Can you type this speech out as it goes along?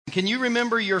Can you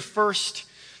remember your first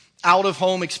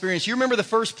out-of-home experience? You remember the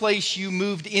first place you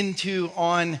moved into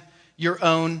on your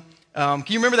own? Can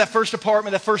you remember that first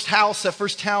apartment, that first house, that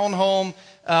first townhome?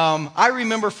 I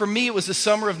remember for me, it was the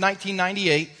summer of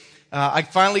 1998. I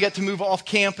finally got to move off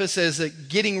campus as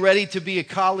getting ready to be a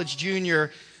college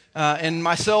junior. And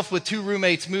myself with two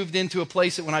roommates moved into a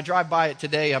place that when I drive by it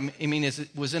today, it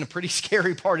was in a pretty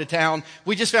scary part of town.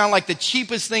 We just found like the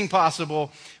cheapest thing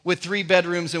possible with 3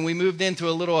 bedrooms, and we moved into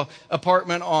a little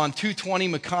apartment on 220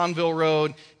 McConville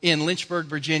Road in Lynchburg,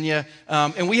 Virginia.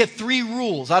 And we had 3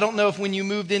 rules. I don't know if when you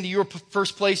moved into your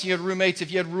first place you had roommates,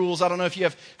 if you had rules. I don't know if you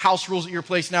have house rules at your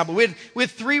place now, but we had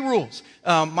 3 rules.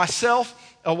 Myself,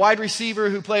 a wide receiver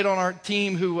who played on our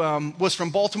team who was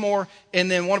from Baltimore, and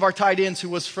then one of our tight ends who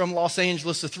was from Los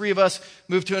Angeles. The 3 of us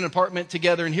moved to an apartment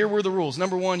together, and here were the rules.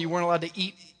 Number 1, you weren't allowed to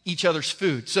eat each other's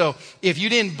food. So if you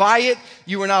didn't buy it,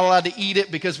 you were not allowed to eat it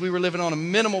because we were living on a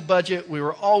minimal budget. We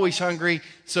were always hungry.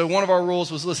 So one of our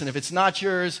rules was, listen, if it's not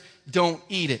yours, don't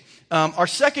eat it. Our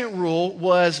second rule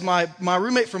was my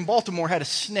roommate from Baltimore had a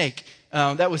snake.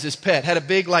 That was his pet. Had a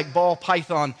big like ball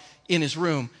python in his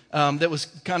room. That was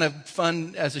kind of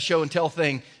fun as a show and tell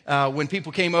thing when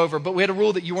people came over. But we had a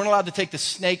rule that you weren't allowed to take the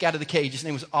snake out of the cage. His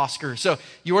name was Oscar. So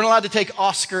you weren't allowed to take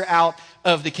Oscar out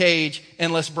of the cage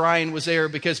unless Brian was there,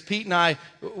 because Pete and I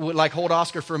would like hold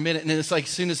Oscar for a minute, and then it's like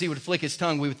as soon as he would flick his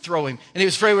tongue, we would throw him. And he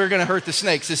was afraid we were going to hurt the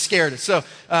snakes. It scared us. So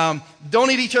don't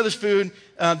eat each other's food.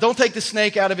 Don't take the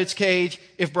snake out of its cage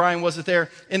if Brian wasn't there.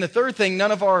 And the third thing,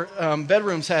 none of our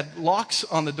bedrooms had locks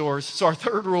on the doors. So our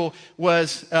third rule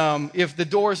was if the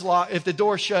door's locked, if the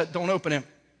door's shut, don't open it,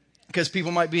 because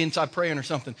people might be inside praying or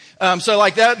something. So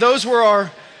like that, those were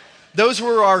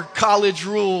our college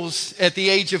rules at the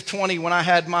age of 20 when I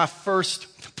had my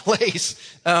first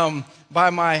place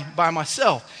by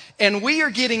myself. And we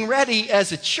are getting ready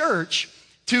as a church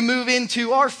to move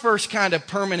into our first kind of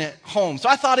permanent home. So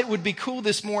I thought it would be cool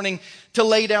this morning to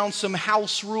lay down some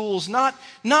house rules, not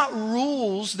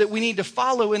rules that we need to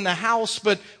follow in the house,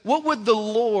 but what would the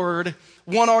Lord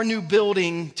want our new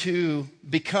building to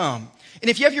become? And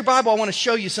if you have your Bible, I want to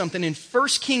show you something in 1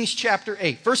 Kings chapter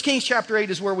 8. 1 Kings chapter 8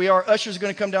 is where we are. Ushers are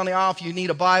going to come down the aisle. If you need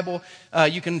a Bible,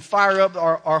 you can fire up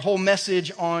our whole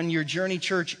message on your Journey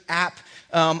Church app.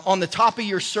 On the top of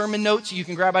your sermon notes, you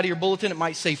can grab out of your bulletin. It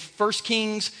might say 1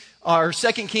 Kings or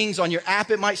 2 Kings. On your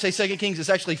app, it might say 2 Kings. It's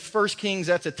actually 1 Kings.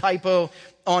 That's a typo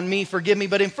on me. Forgive me.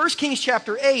 But in 1 Kings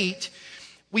chapter 8,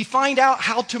 we find out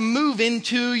how to move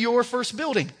into your first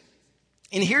building.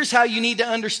 And here's how you need to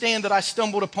understand that I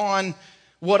stumbled upon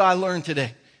what I learned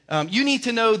today. You need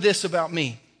to know this about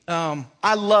me.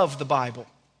 I love the Bible.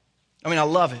 I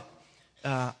love it.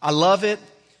 I love it.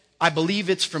 I believe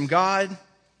it's from God.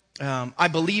 I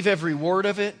believe every word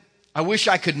of it. I wish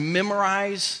I could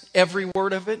memorize every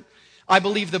word of it. I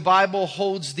believe the Bible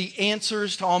holds the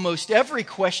answers to almost every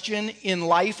question in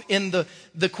life. In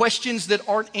the questions that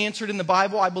aren't answered in the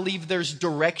Bible, I believe there's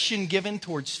direction given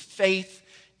towards faith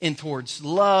and towards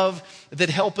love that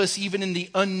help us even in the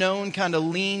unknown kind of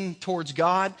lean towards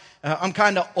God. I'm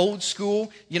kind of old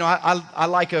school. You know, I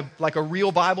like a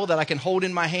real Bible that I can hold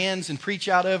in my hands and preach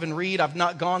out of and read. I've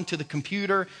not gone to the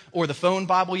computer or the phone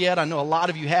Bible yet. I know a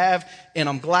lot of you have, and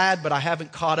I'm glad, but I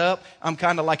haven't caught up. I'm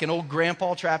kind of like an old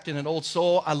grandpa trapped in an old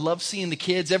soul. I love seeing the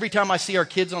kids. Every time I see our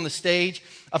kids on the stage,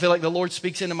 I feel like the Lord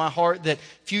speaks into my heart that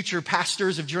future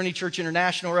pastors of Journey Church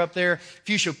International are up there.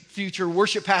 Future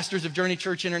worship pastors of Journey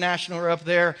Church International are up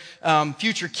there.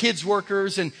 Future kids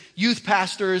workers and youth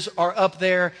pastors are up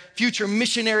there. Future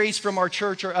missionaries from our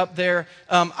church are up there.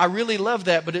 I really love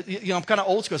that, but I'm kind of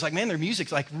old school. It's like, man, their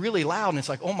music's like really loud. And it's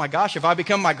like, oh my gosh, if I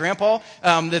become my grandpa,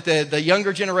 that the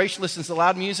younger generation listens to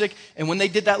loud music. And when they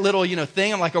did that little,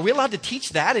 thing, I'm like, are we allowed to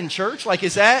teach that in church? Like,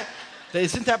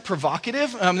 isn't that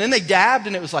provocative? Then they dabbed,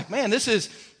 and it was like, man, this is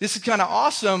kind of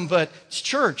awesome, but it's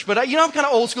church. But I'm kind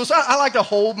of old school, so I like to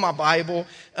hold my Bible,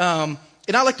 and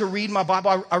I like to read my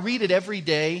Bible. I read it every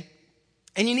day,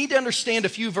 and you need to understand a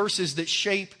few verses that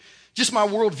shape just my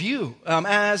worldview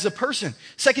as a person.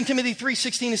 2 Timothy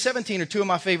 3:16 and 17 are 2 of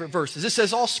my favorite verses. It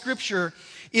says, all Scripture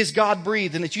is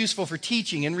God-breathed, and it's useful for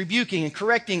teaching and rebuking and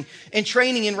correcting and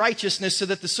training in righteousness, so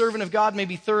that the servant of God may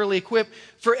be thoroughly equipped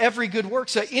for every good work.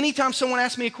 So anytime someone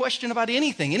asks me a question about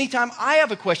anything, anytime I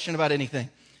have a question about anything,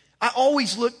 I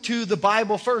always look to the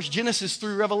Bible first, Genesis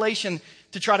through Revelation,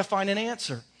 to try to find an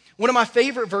answer. One of my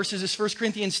favorite verses is 1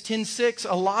 Corinthians 10:6.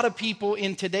 A lot of people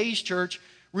in today's church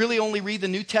really only read the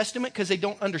New Testament because they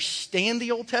don't understand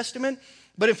the Old Testament.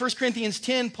 But in 1 Corinthians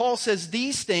 10, Paul says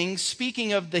these things,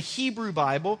 speaking of the Hebrew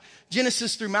Bible,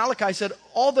 Genesis through Malachi, said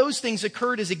all those things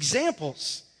occurred as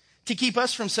examples to keep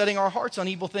us from setting our hearts on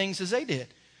evil things as they did.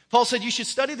 Paul said you should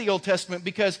study the Old Testament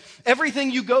because everything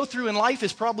you go through in life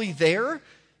is probably there.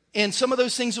 And some of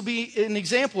those things will be an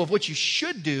example of what you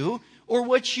should do or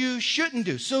what you shouldn't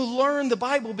do. So learn the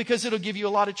Bible because it'll give you a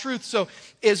lot of truth. So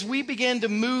as we begin to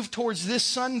move towards this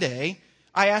Sunday,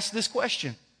 I asked this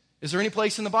question. Is there any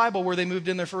place in the Bible where they moved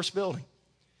in their first building?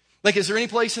 Like, is there any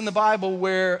place in the Bible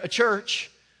where a church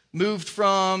moved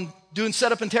from doing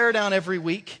set up and tear down every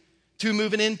week to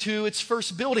moving into its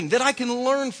first building that I can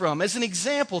learn from as an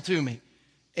example to me?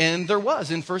 And there was.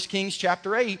 In 1 Kings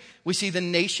chapter 8, we see the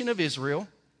nation of Israel,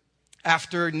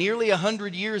 after nearly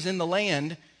 100 years in the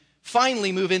land,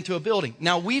 finally move into a building.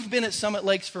 Now, we've been at Summit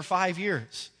Lakes for 5 years.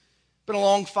 It's been a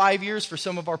long 5 years for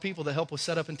some of our people that help us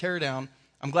set up and tear down.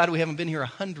 I'm glad we haven't been here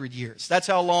 100 years. That's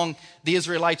how long the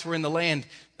Israelites were in the land.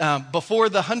 Before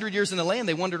the 100 years in the land,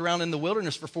 they wandered around in the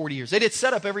wilderness for 40 years. They did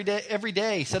set up every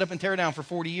day, set up and tear down for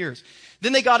 40 years.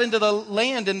 Then they got into the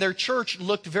land, and their church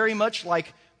looked very much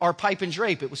like our pipe and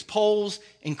drape. It was poles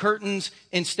and curtains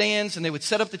and stands, and they would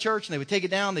set up the church, and they would take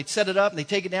it down. They'd set it up, and they'd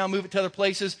take it down, move it to other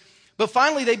places. But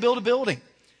finally, they built a building,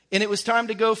 and it was time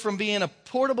to go from being a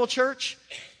portable church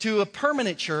to a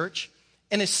permanent church.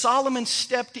 And as Solomon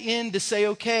stepped in to say,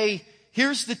 okay,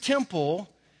 here's the temple,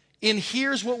 and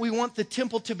here's what we want the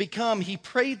temple to become, he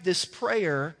prayed this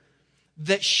prayer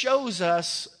that shows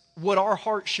us what our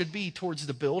heart should be towards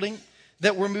the building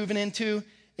that we're moving into,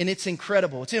 and it's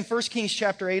incredible. It's in 1 Kings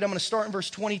chapter 8. I'm going to start in verse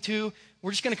 22.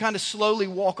 We're just going to kind of slowly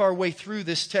walk our way through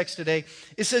this text today.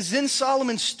 It says, Then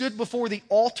Solomon stood before the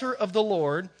altar of the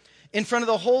Lord in front of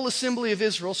the whole assembly of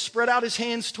Israel, spread out his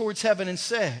hands towards heaven and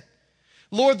said,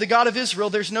 Lord, the God of Israel,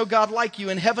 there's no God like you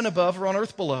in heaven above or on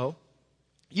earth below.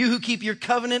 You who keep your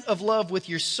covenant of love with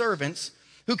your servants,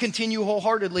 who continue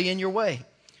wholeheartedly in your way.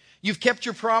 You've kept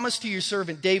your promise to your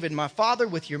servant David, my father.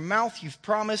 With your mouth you've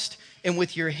promised, and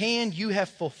with your hand you have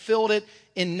fulfilled it,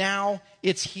 and now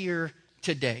it's here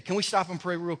today. Can we stop and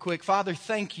pray real quick? Father,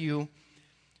 thank you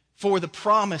for the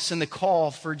promise and the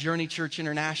call for Journey Church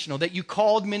International that you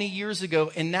called many years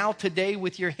ago, and now today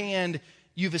with your hand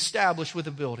you've established with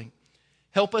a building.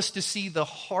 Help us to see the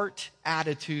heart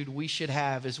attitude we should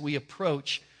have as we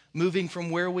approach moving from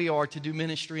where we are to do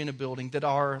ministry in a building, that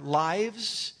our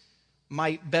lives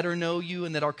might better know you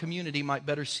and that our community might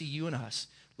better see you and us.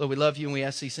 Lord, we love you and we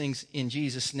ask these things in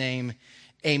Jesus' name.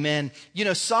 Amen. You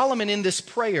know, Solomon in this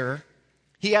prayer,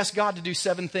 he asked God to do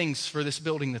 7 things for this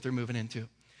building that they're moving into.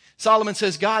 Solomon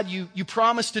says, God, you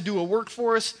promised to do a work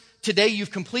for us. Today you've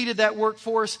completed that work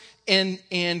for us.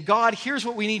 And God, here's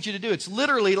what we need you to do. It's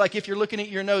literally like if you're looking at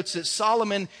your notes that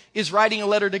Solomon is writing a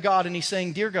letter to God and he's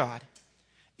saying, Dear God,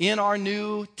 in our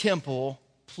new temple,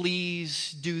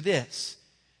 please do this.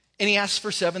 And he asks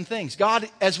for 7 things. God,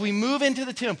 as we move into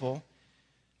the temple,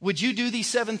 would you do these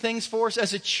 7 things for us?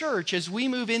 As a church, as we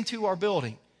move into our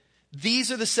building,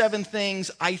 these are the 7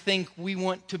 things I think we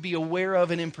want to be aware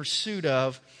of and in pursuit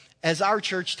of as our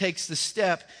church takes the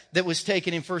step that was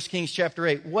taken in 1 Kings chapter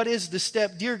 8. What is the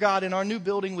step? Dear God, in our new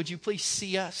building, would you please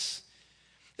see us?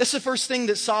 That's the first thing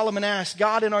that Solomon asked.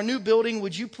 God, in our new building,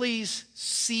 would you please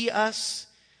see us?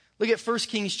 Look at 1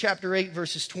 Kings chapter 8,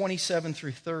 verses 27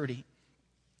 through 30.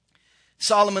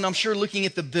 Solomon, I'm sure, looking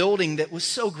at the building that was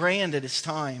so grand at his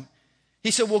time,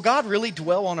 he said, will God really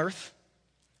dwell on earth?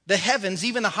 The heavens,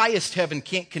 even the highest heaven,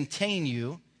 can't contain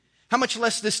you. How much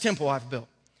less this temple I've built?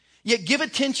 Yet give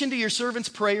attention to your servant's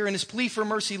prayer and his plea for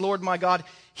mercy, Lord my God.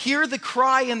 Hear the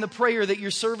cry and the prayer that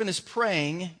your servant is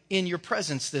praying in your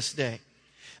presence this day.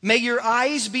 May your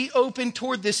eyes be open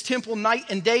toward this temple night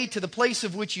and day to the place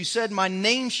of which you said, my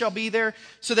name shall be there,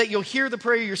 so that you'll hear the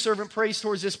prayer your servant prays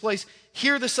towards this place.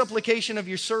 Hear the supplication of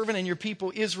your servant and your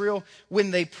people Israel when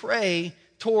they pray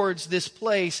towards this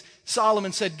place.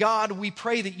 Solomon said, God, we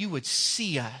pray that you would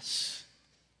see us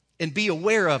and be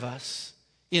aware of us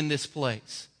in this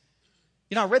place.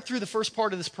 You know, I read through the first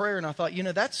part of this prayer and I thought, you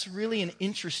know, that's really an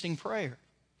interesting prayer.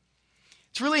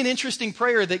 It's really an interesting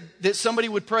prayer that somebody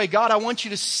would pray, God, I want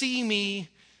you to see me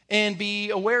and be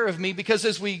aware of me, because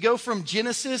as we go from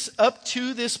Genesis up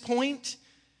to this point,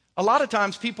 a lot of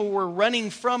times people were running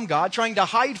from God, trying to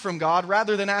hide from God,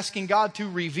 rather than asking God to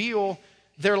reveal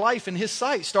their life in his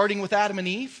sight, starting with Adam and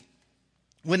Eve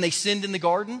when they sinned in the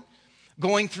garden,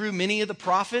 going through many of the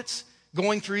prophets,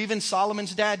 going through even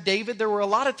Solomon's dad, David. There were a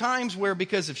lot of times where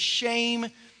because of shame,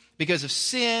 because of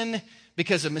sin,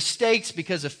 because of mistakes,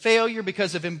 because of failure,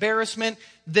 because of embarrassment,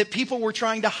 that people were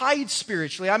trying to hide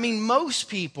spiritually. I mean, most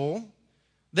people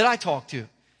that I talk to,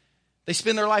 they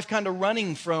spend their life kind of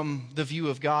running from the view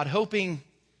of God, hoping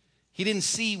he didn't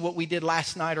see what we did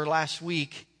last night or last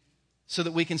week so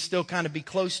that we can still kind of be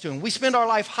close to him. We spend our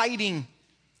life hiding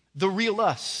the real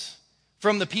us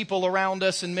from the people around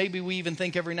us, and maybe we even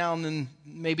think every now and then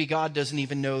maybe God doesn't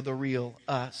even know the real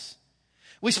us.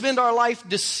 We spend our life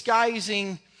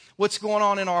disguising what's going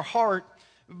on in our heart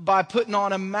by putting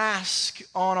on a mask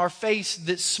on our face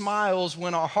that smiles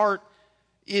when our heart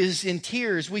is in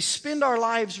tears. We spend our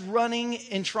lives running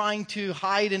and trying to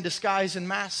hide and disguise and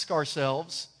mask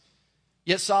ourselves.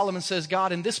 Yet Solomon says,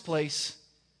 God, in this place,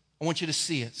 I want you to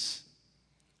see us.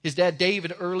 His dad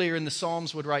David earlier in the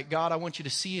Psalms would write, God, I want you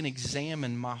to see and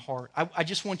examine my heart. I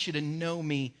just want you to know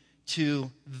me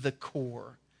to the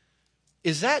core.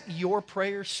 Is that your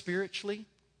prayer spiritually?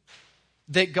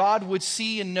 That God would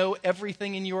see and know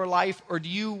everything in your life? Or do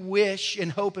you wish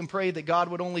and hope and pray that God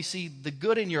would only see the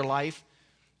good in your life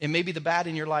and maybe the bad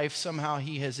in your life somehow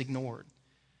he has ignored?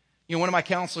 You know, one of my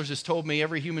counselors has told me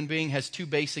every human being has two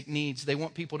basic needs. They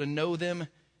want people to know them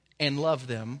and love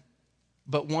them,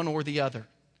 but one or the other.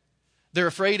 They're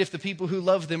afraid if the people who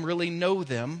love them really know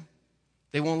them,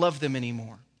 they won't love them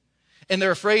anymore. And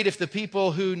they're afraid if the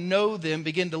people who know them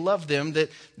begin to love them, that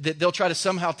they'll try to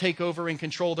somehow take over and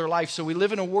control their life. So we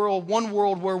live in one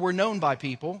world where we're known by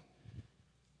people,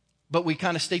 but we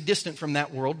kind of stay distant from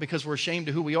that world because we're ashamed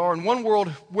of who we are. And one world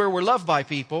where we're loved by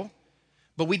people,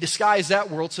 but we disguise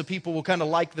that world so people will kind of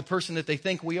like the person that they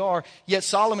think we are. Yet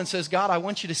Solomon says, God, I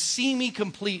want you to see me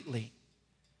completely.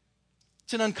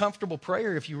 It's an uncomfortable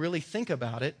prayer if you really think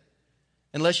about it,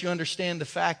 unless you understand the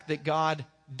fact that God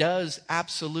does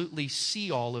absolutely see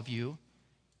all of you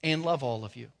and love all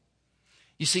of you.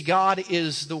 You see, God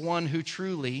is the one who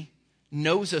truly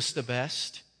knows us the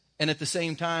best and at the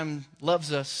same time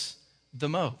loves us the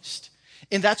most.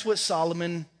 And that's what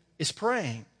Solomon is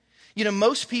praying. You know,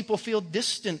 most people feel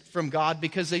distant from God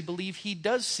because they believe he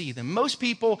does see them.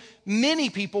 Many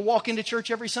people walk into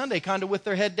church every Sunday kind of with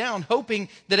their head down, hoping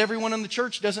that everyone in the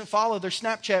church doesn't follow their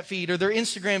Snapchat feed or their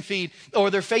Instagram feed or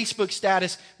their Facebook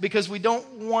status, because we don't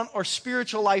want our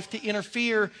spiritual life to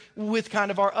interfere with kind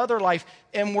of our other life.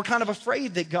 And we're kind of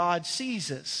afraid that God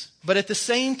sees us. But at the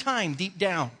same time, deep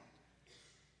down,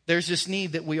 there's this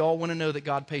need that we all want to know that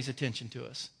God pays attention to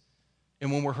us. And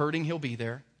when we're hurting, he'll be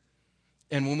there.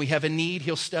 And when we have a need,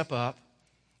 he'll step up.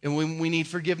 And when we need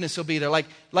forgiveness, he'll be there.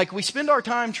 Like we spend our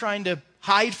time trying to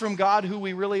hide from God who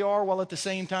we really are, while at the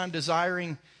same time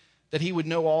desiring that he would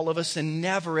know all of us and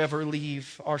never, ever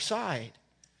leave our side.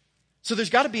 So there's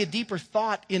got to be a deeper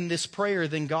thought in this prayer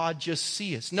than God just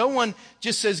see us. No one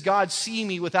just says, God, see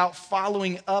me, without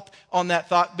following up on that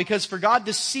thought. Because for God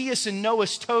to see us and know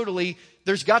us totally,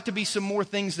 there's got to be some more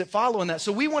things that follow in that.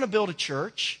 So we want to build a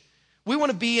church. We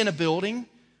want to be in a building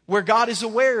where God is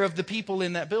aware of the people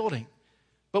in that building.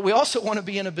 But we also want to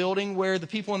be in a building where the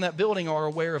people in that building are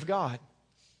aware of God.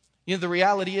 You know, the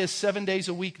reality is 7 days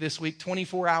a week this week,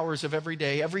 24 hours of every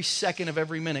day, every second of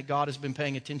every minute, God has been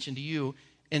paying attention to you.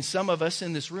 And some of us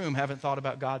in this room haven't thought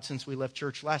about God since we left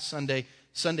church last Sunday.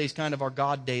 Sunday's kind of our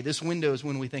God day. This window is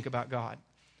when we think about God.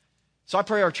 So I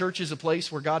pray our church is a place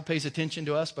where God pays attention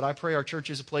to us, but I pray our church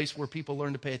is a place where people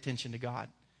learn to pay attention to God.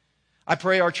 I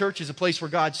pray our church is a place where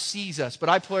God sees us, but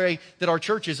I pray that our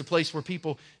church is a place where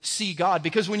people see God.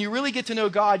 Because when you really get to know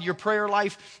God, your prayer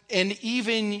life and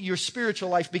even your spiritual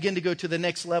life begin to go to the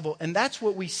next level. And that's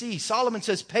what we see. Solomon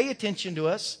says, pay attention to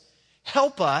us,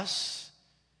 help us.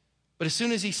 But as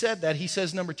soon as he said that, he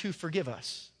says, number 2, forgive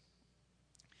us.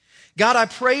 God, I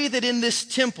pray that in this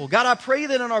temple, God, I pray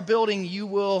that in our building you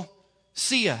will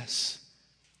see us.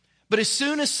 But as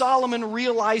soon as Solomon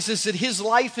realizes that his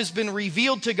life has been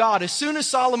revealed to God, as soon as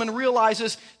Solomon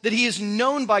realizes that he is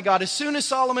known by God, as soon as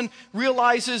Solomon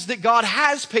realizes that God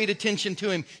has paid attention to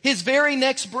him, his very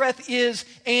next breath is,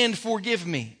 and forgive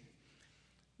me.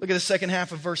 Look at the second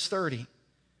half of verse 30.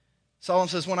 Solomon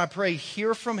says, when I pray,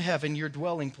 hear from heaven your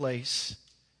dwelling place,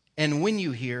 and when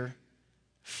you hear,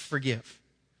 forgive.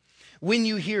 When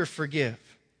you hear, forgive.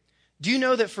 Do you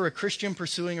know that for a Christian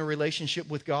pursuing a relationship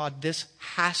with God, this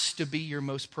has to be your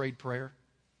most prayed prayer?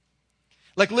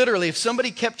 Like literally, if somebody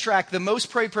kept track, the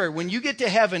most prayed prayer, when you get to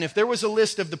heaven, if there was a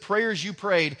list of the prayers you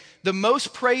prayed, the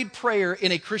most prayed prayer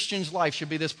in a Christian's life should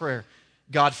be this prayer: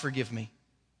 God, forgive me.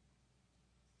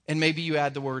 And maybe you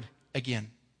add the word again.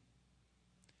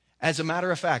 As a matter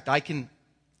of fact, I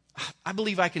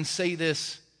believe I can say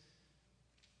this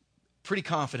pretty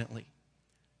confidently.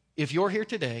 If you're here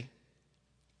today,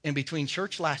 and between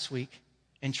church last week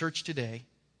and church today,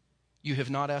 you have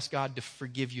not asked God to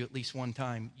forgive you at least one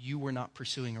time, you were not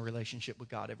pursuing a relationship with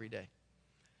God every day.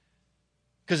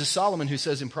 Because as Solomon, who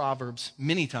says in Proverbs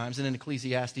many times and in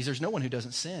Ecclesiastes, there's no one who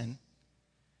doesn't sin.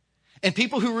 And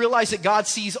people who realize that God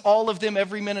sees all of them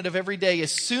every minute of every day,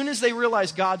 as soon as they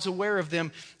realize God's aware of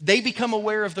them, they become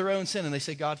aware of their own sin and they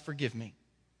say, God, forgive me.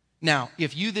 Now,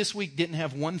 if you this week didn't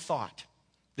have one thought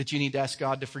that you need to ask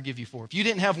God to forgive you for. If you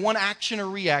didn't have one action or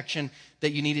reaction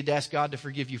that you needed to ask God to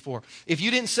forgive you for. If you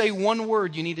didn't say one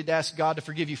word you needed to ask God to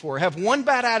forgive you for. Have one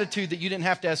bad attitude that you didn't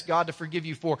have to ask God to forgive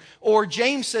you for. Or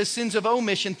James says sins of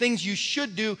omission, things you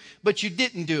should do but you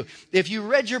didn't do. If you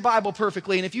read your Bible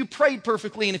perfectly, and if you prayed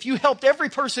perfectly, and if you helped every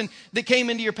person that came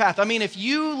into your path. I mean, if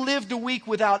you lived a week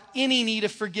without any need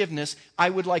of forgiveness, I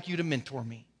would like you to mentor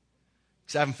me.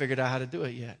 Because I haven't figured out how to do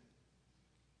it yet.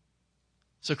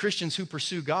 So Christians who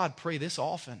pursue God pray this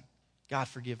often. God,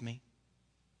 forgive me.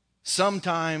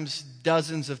 Sometimes,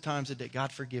 dozens of times a day.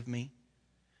 God, forgive me.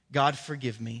 God,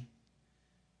 forgive me.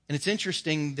 And it's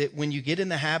interesting that when you get in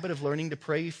the habit of learning to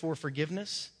pray for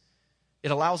forgiveness, it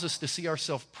allows us to see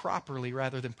ourselves properly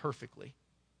rather than perfectly.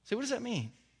 So what does that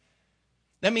mean?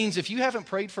 That means if you haven't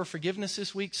prayed for forgiveness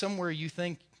this week, somewhere you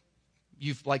think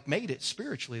you've made it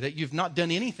spiritually, that you've not done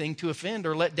anything to offend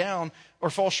or let down or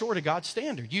fall short of God's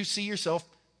standard. You see yourself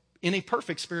in a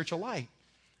perfect spiritual light.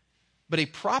 But a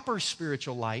proper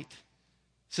spiritual light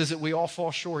says that we all fall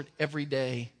short every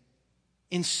day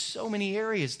in so many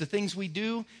areas. The things we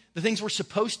do, the things we're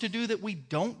supposed to do that we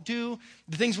don't do,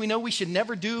 the things we know we should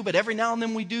never do, but every now and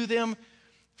then we do them,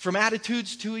 from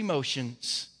attitudes to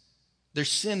emotions.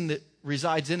 There's sin that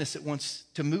resides in us that wants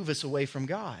to move us away from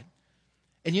God.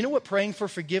 And you know what praying for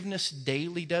forgiveness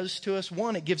daily does to us?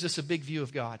 One, it gives us a big view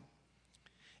of God.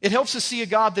 It helps us see a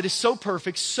God that is so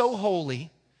perfect, so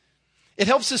holy. It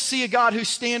helps us see a God whose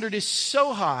standard is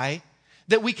so high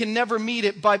that we can never meet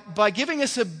it. By giving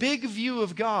us a big view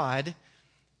of God,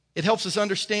 it helps us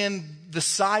understand the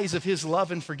size of His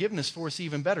love and forgiveness for us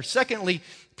even better. Secondly,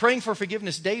 praying for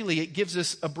forgiveness daily, it gives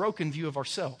us a broken view of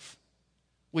ourselves,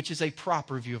 which is a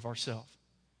proper view of ourselves.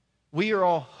 We are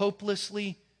all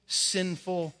hopelessly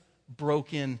sinful,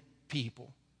 broken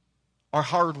people. Our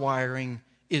hardwiring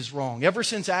is wrong. Ever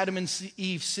since Adam and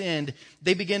Eve sinned,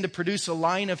 they began to produce a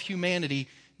line of humanity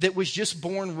that was just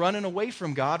born running away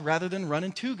from God rather than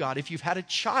running to God. If you've had a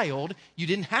child, you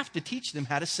didn't have to teach them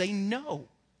how to say no.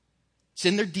 It's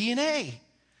in their DNA.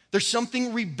 There's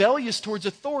something rebellious towards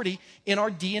authority in our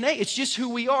DNA. It's just who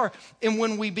we are. And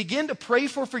when we begin to pray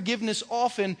for forgiveness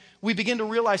often, we begin to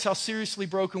realize how seriously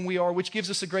broken we are, which gives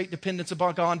us a great dependence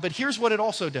upon God. But here's what it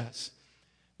also does.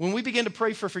 When we begin to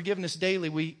pray for forgiveness daily,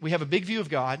 we have a big view of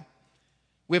God.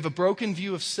 We have a broken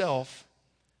view of self.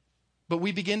 But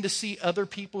we begin to see other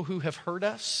people who have hurt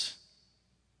us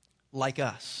like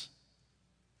us.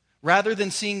 Rather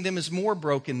than seeing them as more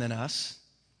broken than us,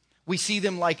 we see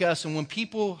them like us. And when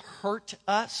people hurt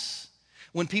us,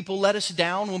 when people let us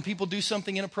down, when people do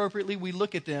something inappropriately, we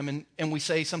look at them and we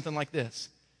say something like this: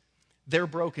 they're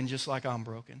broken just like I'm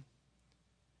broken.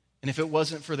 And if it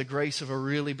wasn't for the grace of a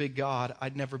really big God,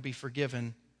 I'd never be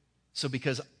forgiven. So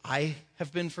because I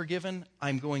have been forgiven,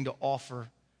 I'm going to offer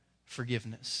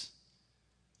forgiveness.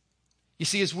 You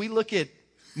see, as we look at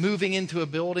moving into a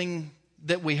building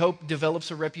that we hope develops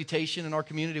a reputation in our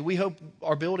community, we hope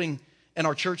our building and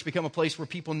our church become a place where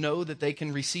people know that they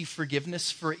can receive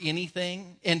forgiveness for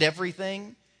anything and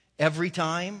everything, every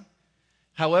time.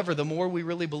 However, the more we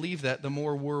really believe that, the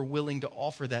more we're willing to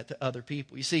offer that to other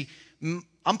people. You see,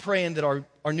 I'm praying that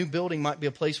our new building might be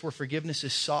a place where forgiveness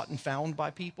is sought and found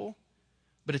by people,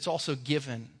 but it's also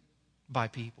given by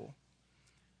people.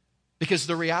 Because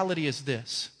the reality is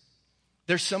this: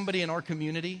 there's somebody in our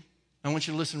community, I want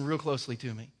you to listen real closely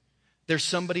to me. There's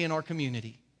somebody in our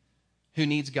community who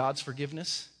needs God's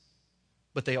forgiveness,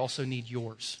 but they also need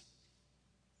yours.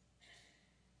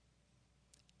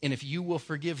 And if you will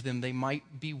forgive them, they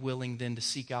might be willing then to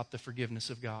seek out the forgiveness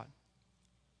of God.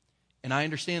 And I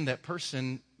understand that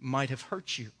person might have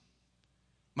hurt you,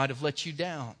 might have let you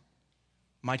down,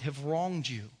 might have wronged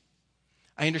you.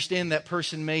 I understand that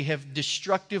person may have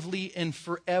destructively and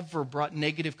forever brought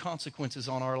negative consequences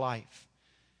on our life.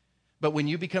 But when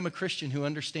you become a Christian who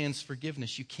understands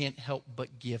forgiveness, you can't help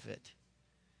but give it.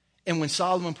 And when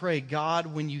Solomon prayed, God,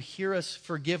 when you hear us,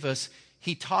 forgive us,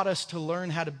 he taught us to learn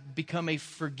how to become a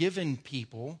forgiven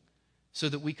people so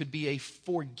that we could be a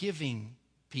forgiving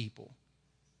people.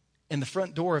 And the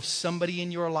front door of somebody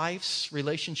in your life's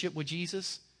relationship with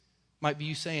Jesus might be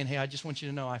you saying, hey, I just want you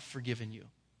to know I've forgiven you.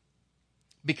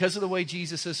 Because of the way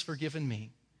Jesus has forgiven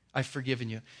me, I've forgiven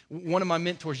you. One of my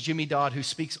mentors, Jimmy Dodd, who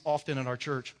speaks often in our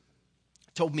church,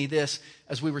 told me this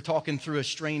as we were talking through a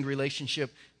strained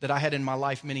relationship that I had in my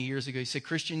life many years ago. He said,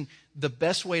 Christian, the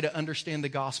best way to understand the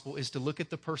gospel is to look at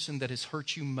the person that has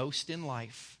hurt you most in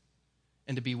life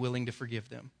and to be willing to forgive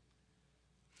them.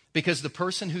 Because the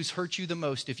person who's hurt you the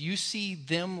most, if you see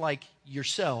them like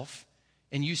yourself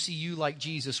and you see you like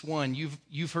Jesus, one,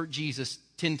 you've hurt Jesus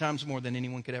 10 times more than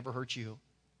anyone could ever hurt you.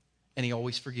 And he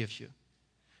always forgives you.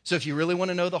 So if you really want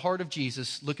to know the heart of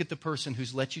Jesus, look at the person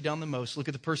who's let you down the most. Look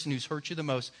at the person who's hurt you the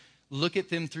most. Look at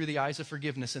them through the eyes of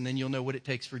forgiveness, and then you'll know what it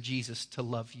takes for Jesus to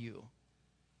love you.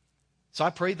 So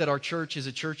I pray that our church is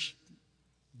a church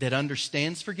that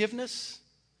understands forgiveness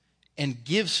and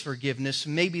gives forgiveness.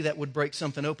 Maybe that would break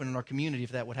something open in our community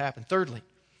if that would happen. Thirdly,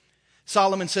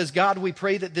 Solomon says, God, we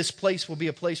pray that this place will be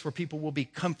a place where people will be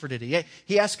comforted.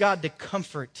 He asked God to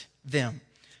comfort them.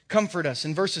 Comfort us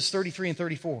in verses 33 and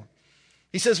 34.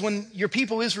 He says, when your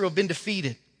people Israel have been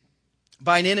defeated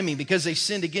by an enemy because they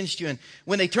sinned against you, and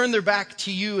when they turn their back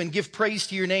to you and give praise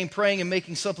to your name, praying and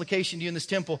making supplication to you in this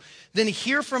temple, then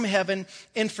hear from heaven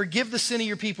and forgive the sin of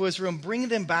your people Israel and bring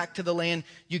them back to the land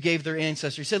you gave their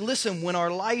ancestors. He said, listen, when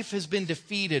our life has been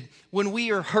defeated, when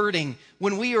we are hurting,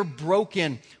 when we are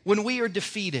broken, when we are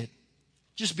defeated,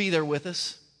 just be there with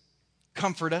us.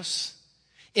 Comfort us.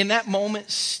 In that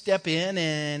moment, step in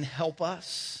and help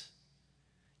us.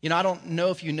 You know, I don't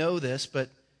know if you know this, but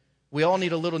we all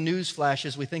need a little news flash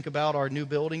as we think about our new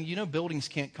building. You know, buildings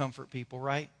can't comfort people,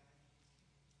 right?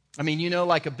 I mean, you know,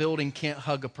 like a building can't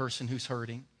hug a person who's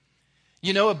hurting.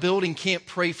 You know, a building can't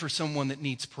pray for someone that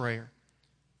needs prayer.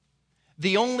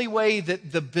 The only way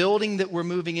that the building that we're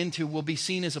moving into will be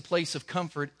seen as a place of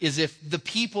comfort is if the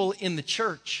people in the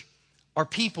church are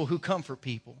people who comfort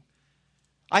people.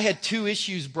 I had 2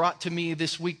 issues brought to me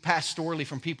this week pastorally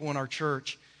from people in our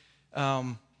church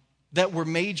that were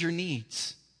major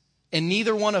needs. And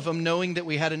neither one of them, knowing that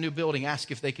we had a new building,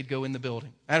 asked if they could go in the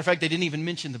building. Matter of fact, they didn't even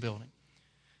mention the building.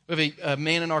 We have a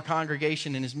man in our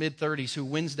congregation in his mid-30s who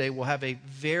Wednesday will have a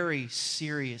very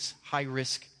serious,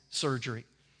 high-risk surgery.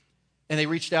 And they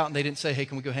reached out and they didn't say, hey,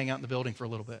 can we go hang out in the building for a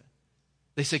little bit?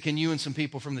 They said, can you and some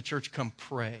people from the church come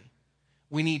pray?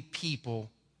 We need people,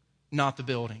 not the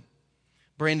building.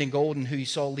 Brandon Golden, who you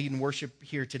saw leading worship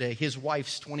here today, his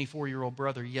wife's 24-year-old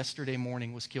brother yesterday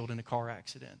morning was killed in a car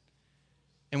accident.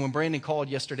 And when Brandon called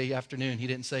yesterday afternoon, he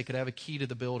didn't say, could I have a key to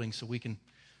the building so we can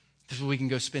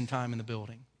go spend time in the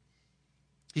building?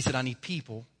 He said, I need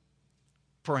people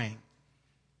praying.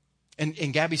 And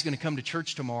Gabby's going to come to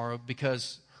church tomorrow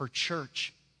because her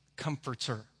church comforts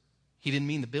her. He didn't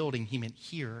mean the building, he meant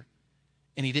here.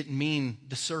 And he didn't mean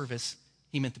the service,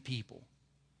 he meant the people.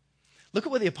 Look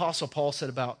at what the Apostle Paul said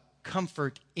about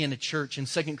comfort in a church in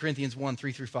 2 Corinthians 1,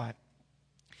 3 through 5.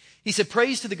 He said,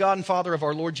 praise to the God and Father of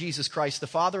our Lord Jesus Christ, the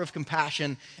Father of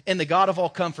compassion and the God of all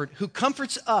comfort, who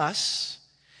comforts us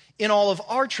in all of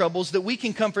our troubles, that we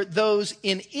can comfort those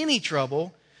in any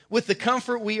trouble with the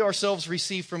comfort we ourselves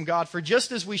receive from God. For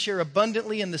just as we share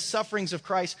abundantly in the sufferings of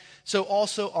Christ, so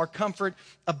also our comfort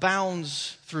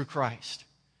abounds through Christ.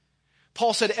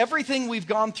 Paul said everything we've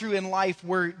gone through in life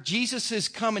where Jesus has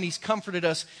come and he's comforted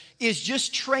us is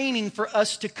just training for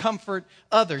us to comfort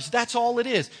others. That's all it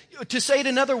is. To say it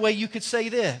another way, you could say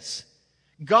this: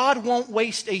 God won't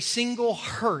waste a single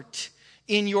hurt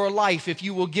in your life if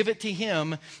you will give it to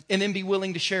him and then be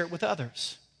willing to share it with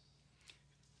others.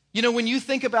 You know, when you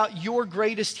think about your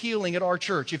greatest healing at our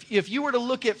church, if you were to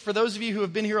look at, for those of you who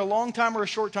have been here a long time or a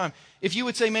short time, if you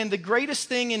would say, man, the greatest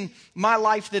thing in my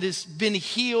life that has been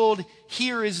healed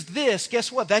here is this,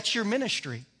 guess what? That's your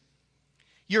ministry.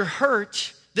 Your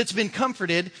hurt that's been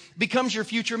comforted becomes your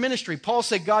future ministry. Paul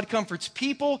said God comforts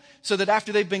people so that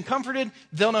after they've been comforted,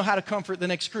 they'll know how to comfort the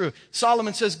next crew.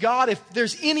 Solomon says, God, if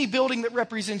there's any building that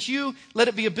represents you, let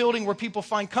it be a building where people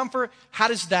find comfort. How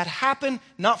does that happen?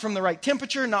 Not from the right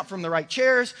temperature, not from the right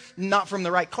chairs, not from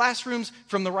the right classrooms,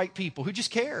 from the right people who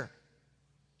just care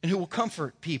and who will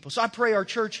comfort people. So I pray our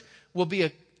church will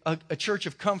be a church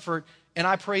of comfort, and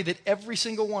I pray that every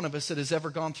single one of us that has ever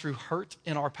gone through hurt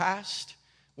in our past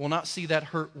will not see that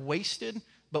hurt wasted,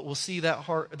 but we'll see that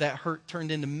hurt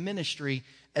turned into ministry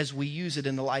as we use it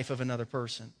in the life of another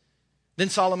person. Then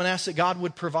Solomon asked that God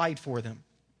would provide for them.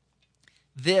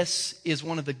 This is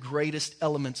one of the greatest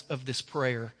elements of this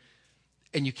prayer.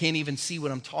 And you can't even see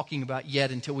what I'm talking about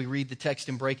yet until we read the text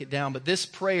and break it down. But this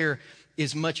prayer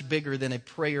is much bigger than a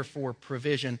prayer for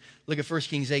provision. Look at 1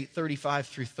 Kings 8, 35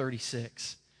 through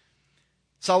 36.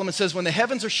 Solomon says, when the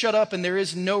heavens are shut up and there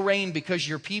is no rain because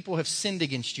your people have sinned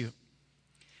against you,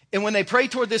 and when they pray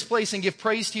toward this place and give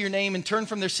praise to your name and turn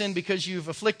from their sin because you've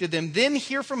afflicted them, then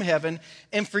hear from heaven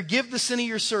and forgive the sin of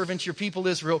your servants, your people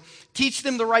Israel. Teach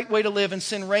them the right way to live and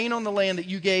send rain on the land that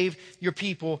you gave your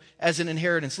people as an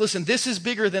inheritance. Listen, this is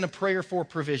bigger than a prayer for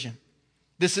provision.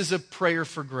 This is a prayer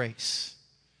for grace.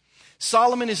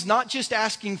 Solomon is not just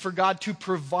asking for God to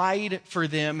provide for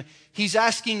them. He's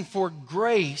asking for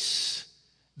grace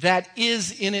that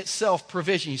is in itself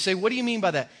provision. You say, what do you mean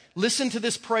by that? Listen to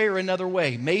this prayer another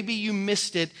way. Maybe you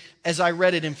missed it as I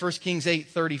read it in 1 Kings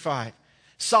 8:35.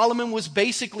 Solomon was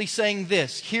basically saying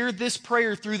this. Hear this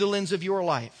prayer through the lens of your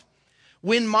life.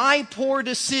 When my poor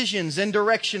decisions and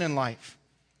direction in life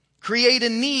create a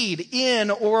need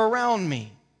in or around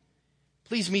me,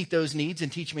 please meet those needs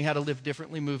and teach me how to live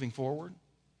differently moving forward.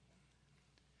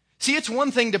 See, it's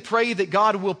one thing to pray that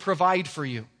God will provide for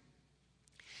you.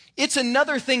 It's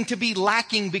another thing to be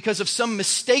lacking because of some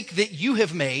mistake that you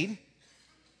have made,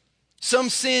 some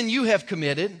sin you have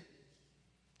committed,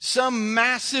 some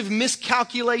massive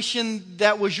miscalculation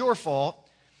that was your fault.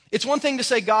 It's one thing to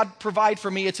say, God, provide for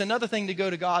me. It's another thing to go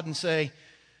to God and say,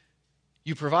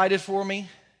 you provided for me,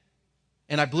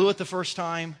 and I blew it the first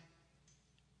time,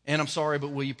 and I'm sorry,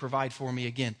 but will you provide for me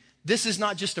again? This is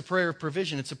not just a prayer of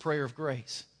provision, it's a prayer of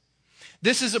grace.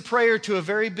 This is a prayer to a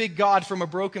very big God from a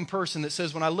broken person that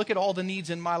says, when I look at all the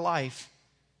needs in my life,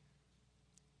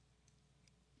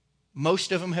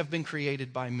 most of them have been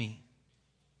created by me.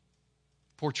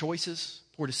 Poor choices,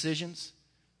 poor decisions,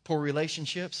 poor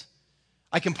relationships.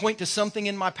 I can point to something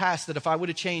in my past that if I would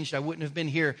have changed, I wouldn't have been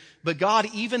here. But God,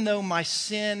 even though my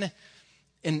sin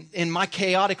in my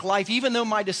chaotic life, even though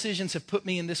my decisions have put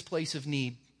me in this place of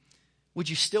need, would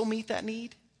you still meet that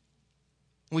need?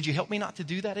 Would you help me not to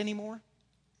do that anymore?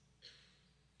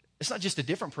 It's not just a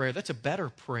different prayer, that's a better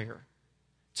prayer.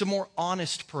 It's a more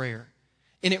honest prayer.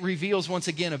 And it reveals, once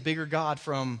again, a bigger God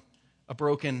from a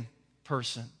broken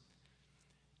person.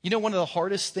 You know, one of the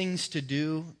hardest things to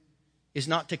do is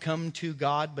not to come to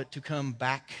God, but to come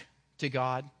back to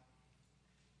God.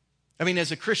 I mean,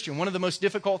 as a Christian, one of the most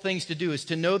difficult things to do is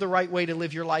to know the right way to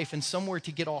live your life and somewhere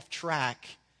to get off track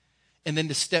and then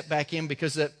to step back in,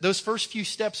 because those first few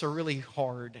steps are really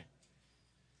hard.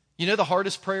 You know the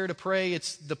hardest prayer to pray?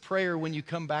 It's the prayer when you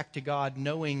come back to God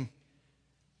knowing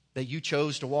that you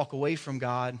chose to walk away from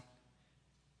God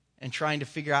and trying to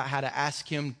figure out how to ask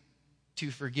Him to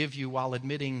forgive you while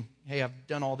admitting, hey, I've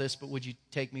done all this, but would you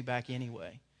take me back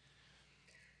anyway?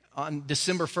 On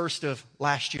December 1st of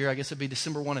last year, I guess it'd be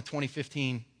December 1 of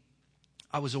 2015,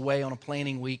 I was away on a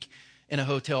planning week in a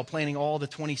hotel, planning all the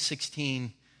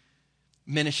 2016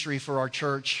 ministry for our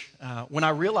church, when I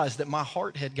realized that my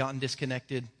heart had gotten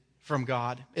disconnected from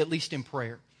God, at least in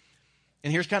prayer.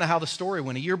 And here's kind of how the story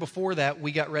went. A year before that,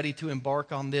 we got ready to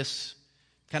embark on this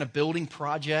kind of building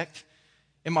project.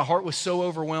 And my heart was so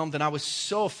overwhelmed, and I was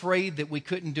so afraid that we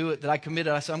couldn't do it that I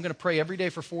committed. I said, I'm going to pray every day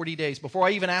for 40 days. Before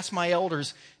I even asked my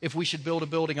elders if we should build a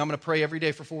building, I'm going to pray every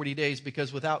day for 40 days,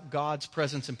 because without God's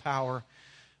presence and power,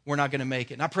 we're not going to make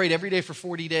it. And I prayed every day for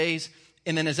 40 days.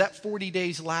 And then as that 40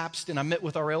 days lapsed and I met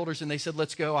with our elders and they said,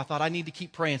 let's go, I thought I need to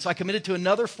keep praying. So I committed to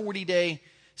another 40-day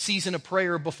season of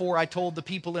prayer before I told the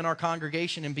people in our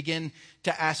congregation and began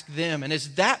to ask them. And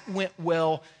as that went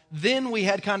well, then we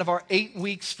had kind of our 8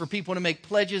 weeks for people to make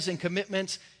pledges and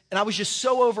commitments. And I was just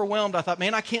so overwhelmed. I thought,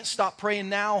 man, I can't stop praying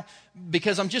now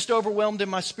because I'm just overwhelmed in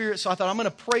my spirit. So I thought, I'm going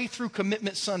to pray through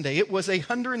Commitment Sunday. It was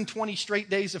 120 straight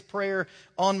days of prayer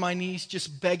on my knees,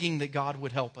 just begging that God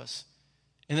would help us.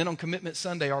 And then on Commitment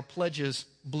Sunday, our pledges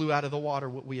blew out of the water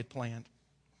what we had planned.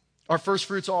 Our first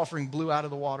fruits offering blew out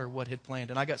of the water what had planned.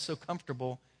 And I got so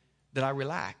comfortable that I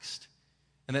relaxed.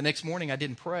 And the next morning I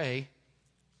didn't pray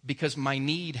because my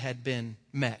need had been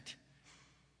met.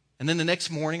 And then the next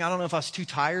morning, I don't know if I was too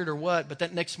tired or what, but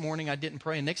that next morning I didn't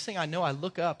pray. And next thing I know, I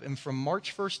look up, and from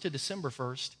March 1st to December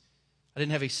 1st, I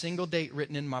didn't have a single date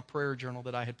written in my prayer journal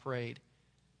that I had prayed.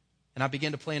 And I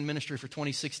began to plan ministry for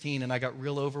 2016, and I got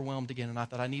real overwhelmed again. And I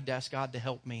thought, I need to ask God to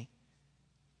help me.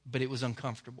 But it was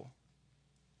uncomfortable.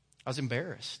 I was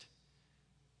embarrassed.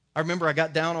 I remember I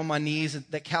got down on my knees at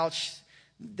that couch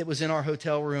that was in our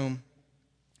hotel room,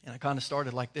 and I kind of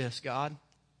started like this: God,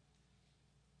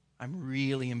 I'm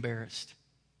really embarrassed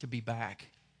to be back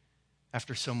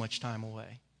after so much time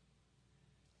away.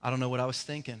 I don't know what I was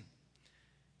thinking,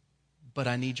 but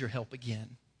I need your help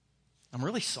again. I'm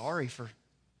really sorry for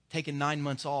taking 9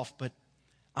 months off, but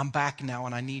I'm back now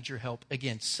and I need your help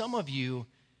again. Some of you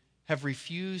have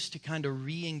refused to kind of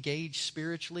re-engage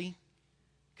spiritually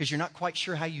because you're not quite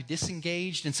sure how you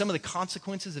disengaged. And some of the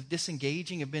consequences of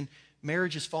disengaging have been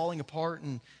marriages falling apart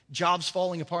and jobs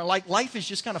falling apart. Like life is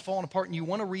just kind of falling apart and you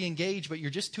want to re-engage, but you're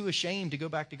just too ashamed to go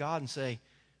back to God and say,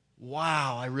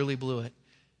 wow, I really blew it.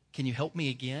 Can you help me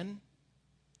again?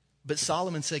 But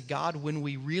Solomon said, God, when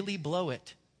we really blow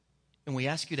it and we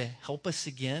ask you to help us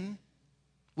again,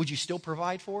 would you still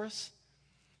provide for us?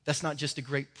 That's not just a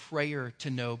great prayer to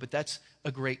know, but that's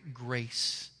a great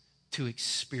grace to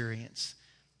experience.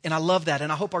 And I love that.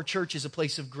 And I hope our church is a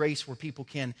place of grace where people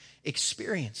can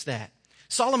experience that.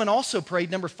 Solomon also prayed,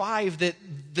 number 5, that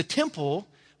the temple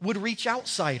would reach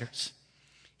outsiders.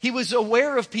 He was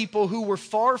aware of people who were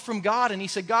far from God. And he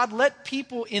said, God, let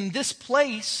people in this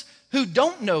place who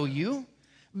don't know you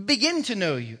begin to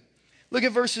know you. Look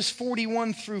at verses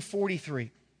 41 through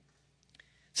 43.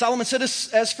 Solomon said,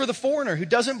 as for the foreigner who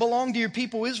doesn't belong to your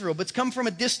people Israel, but's come from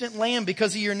a distant land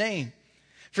because of your name,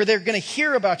 for they're going to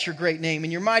hear about your great name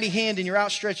and your mighty hand and your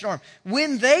outstretched arm.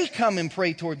 When they come and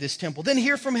pray toward this temple, then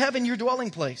hear from heaven your dwelling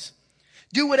place.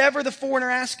 Do whatever the foreigner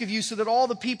asks of you, so that all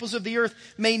the peoples of the earth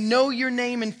may know your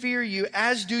name and fear you,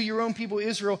 as do your own people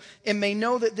Israel, and may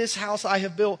know that this house I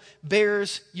have built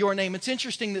bears your name. It's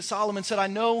interesting that Solomon said, I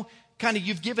know kind of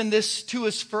you've given this to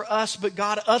us for us, but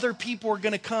God, other people are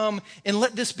going to come, and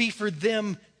let this be for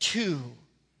them too.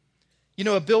 You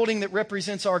know, a building that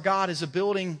represents our God is a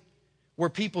building where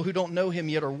people who don't know him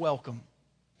yet are welcome.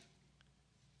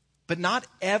 But not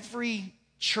every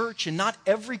church and not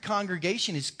every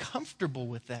congregation is comfortable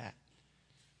with that.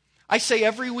 I say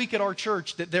every week at our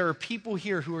church that there are people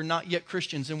here who are not yet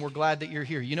Christians, and we're glad that you're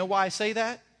here. You know why I say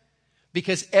that?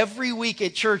 Because every week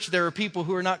at church there are people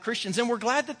who are not Christians, and we're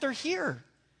glad that they're here.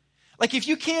 Like, if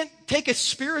you can't take a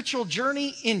spiritual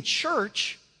journey in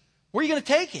church, where are you going to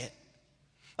take it?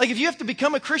 Like, if you have to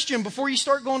become a Christian before you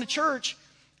start going to church,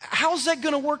 how's that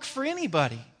going to work for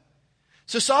anybody?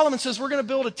 So Solomon says we're going to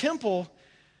build a temple,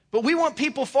 but we want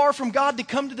people far from God to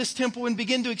come to this temple and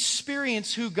begin to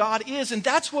experience who God is. And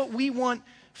that's what we want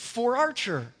for our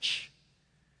church.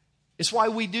 It's why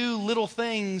we do little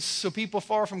things so people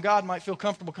far from God might feel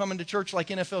comfortable coming to church, like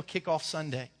NFL Kickoff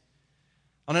Sunday.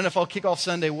 On NFL Kickoff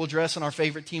Sunday, we'll dress in our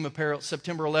favorite team apparel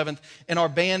September 11th. And our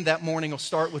band that morning will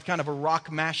start with kind of a rock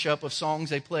mashup of songs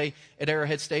they play at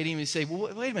Arrowhead Stadium. And you say,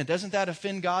 well, wait a minute, doesn't that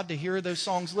offend God to hear those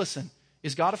songs? Listen,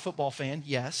 is God a football fan?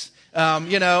 Yes.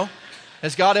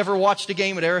 Has God ever watched a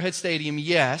game at Arrowhead Stadium?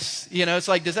 Yes. It's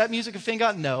like, does that music offend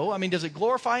God? No. I mean, does it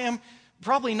glorify him?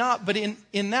 Probably not. But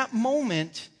in that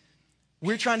moment,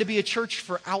 we're trying to be a church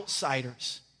for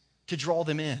outsiders to draw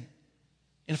them in.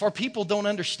 And if our people don't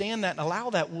understand that and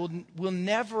allow that, we'll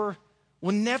never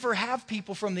have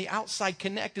people from the outside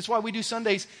connect. It's why we do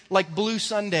Sundays like Blue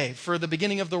Sunday for the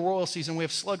beginning of the Royal season. We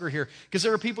have Slugger here, because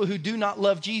there are people who do not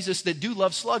love Jesus that do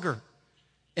love Slugger,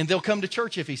 and they'll come to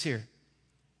church if he's here.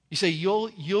 You say, you'll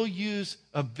use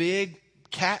a big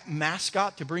cat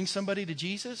mascot to bring somebody to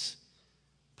Jesus?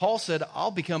 Paul said,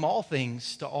 I'll become all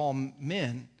things to all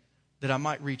men that I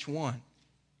might reach one.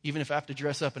 Even if I have to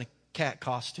dress up in a cat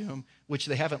costume, which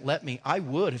they haven't let me. I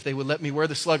would, if they would let me wear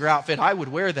the Slugger outfit. I would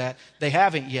wear that. They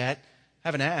haven't yet.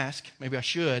 Haven't asked. Maybe I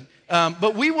should.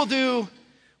 But we will do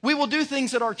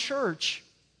things at our church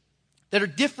that are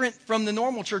different from the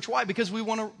normal church. Why? Because we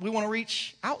want to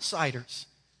reach outsiders.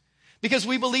 Because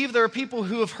we believe there are people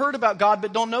who have heard about God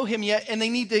but don't know him yet, and they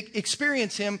need to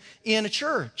experience him in a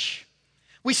church.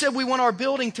 We said we want our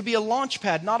building to be a launch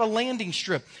pad, not a landing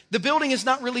strip. The building is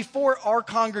not really for our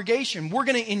congregation. We're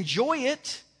going to enjoy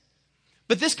it,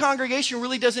 but this congregation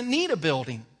really doesn't need a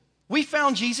building. We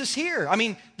found Jesus here. I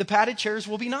mean, the padded chairs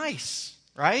will be nice,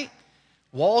 right?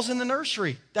 Walls in the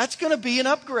nursery. That's going to be an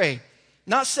upgrade.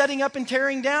 Not setting up and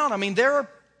tearing down. I mean, there are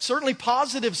certainly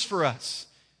positives for us.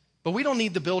 But we don't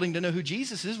need the building to know who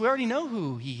Jesus is. We already know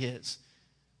who he is.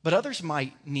 But others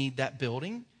might need that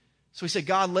building. So we said,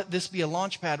 God, let this be a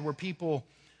launch pad where people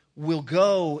will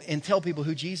go and tell people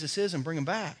who Jesus is and bring them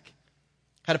back.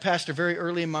 I had a pastor very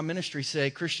early in my ministry say,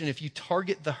 Christian, if you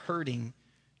target the hurting,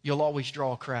 you'll always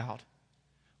draw a crowd.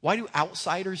 Why do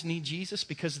outsiders need Jesus?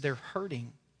 Because they're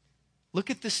hurting. Look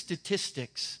at the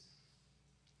statistics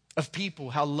of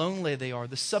people, how lonely they are,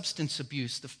 the substance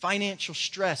abuse, the financial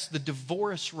stress, the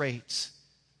divorce rates.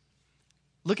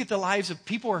 Look at the lives of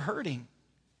people who are hurting,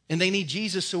 and they need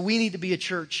Jesus, so we need to be a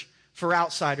church for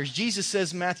outsiders. Jesus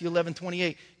says in Matthew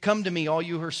 11:28, come to me, all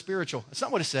you who are spiritual. That's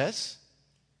not what it says.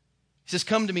 He says,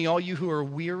 come to me, all you who are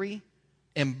weary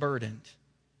and burdened,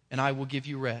 and I will give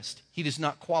you rest. He does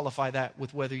not qualify that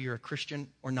with whether you're a Christian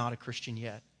or not a Christian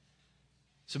yet.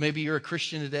 So maybe you're a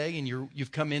Christian today and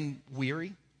you've come in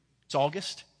weary. It's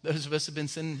August. Those of us have been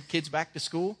sending kids back to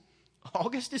school.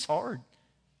 August is hard.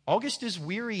 August is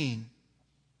wearying.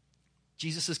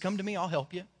 Jesus says, come to me, I'll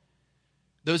help you.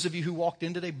 Those of you who walked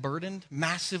in today burdened,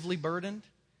 massively burdened.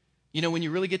 You know, when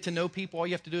you really get to know people, all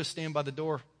you have to do is stand by the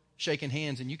door shaking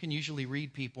hands, and you can usually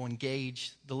read people and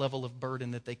gauge the level of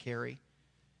burden that they carry.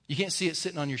 You can't see it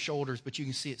sitting on your shoulders, but you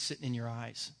can see it sitting in your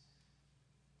eyes.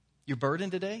 You're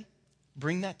burdened today?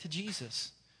 Bring that to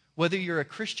Jesus. Whether you're a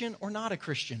Christian or not a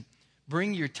Christian,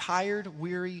 bring your tired,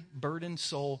 weary, burdened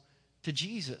soul to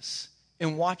Jesus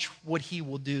and watch what he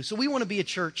will do. So we want to be a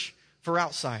church for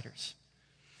outsiders.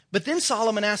 But then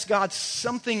Solomon asked God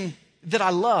something that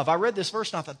I love. I read this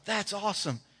verse and I thought, that's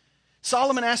awesome.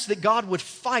 Solomon asked that God would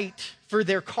fight for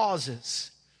their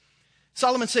causes.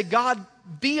 Solomon said, God,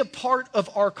 be a part of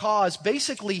our cause.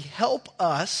 Basically, help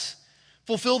us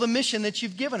fulfill the mission that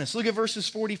you've given us. Look at verses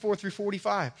 44 through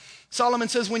 45. Solomon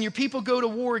says, when your people go to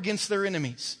war against their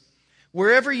enemies,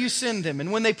 wherever you send them,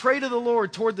 and when they pray to the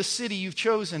Lord toward the city you've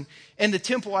chosen and the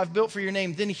temple I've built for your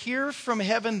name, then hear from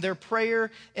heaven their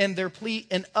prayer and their plea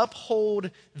and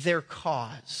uphold their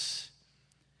cause.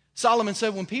 Solomon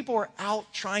said, when people are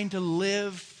out trying to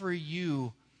live for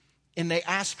you and they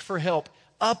ask for help,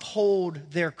 uphold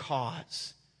their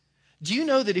cause. Do you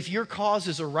know that if your cause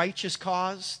is a righteous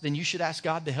cause, then you should ask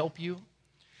God to help you?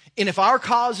 And if our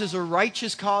cause is a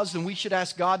righteous cause, then we should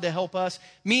ask God to help us.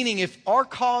 Meaning, if our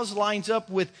cause lines up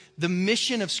with the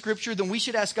mission of Scripture, then we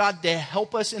should ask God to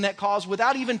help us in that cause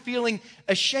without even feeling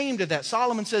ashamed of that.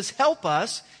 Solomon says, help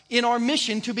us in our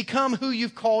mission to become who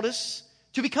you've called us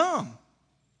to become.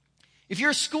 If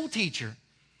you're a school teacher,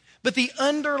 but the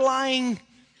underlying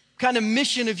kind of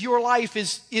mission of your life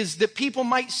is that people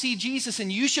might see Jesus,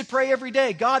 and you should pray every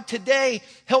day, God, today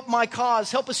help my cause.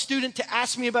 Help a student to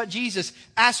ask me about Jesus,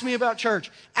 ask me about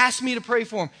church, ask me to pray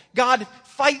for him. God,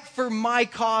 fight for my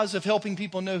cause of helping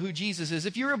people know who Jesus is.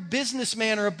 If you're a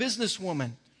businessman or a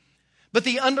businesswoman, but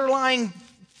the underlying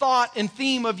thought and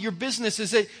theme of your business is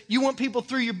that you want people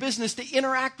through your business to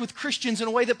interact with Christians in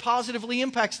a way that positively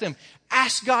impacts them,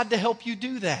 ask God to help you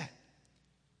do that.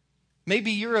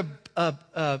 Maybe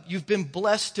you've been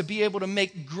blessed to be able to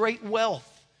make great wealth,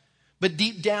 but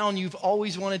deep down you've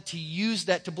always wanted to use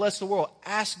that to bless the world.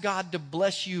 Ask God to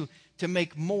bless you to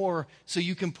make more so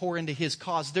you can pour into His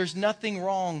cause. There's nothing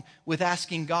wrong with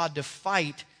asking God to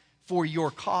fight for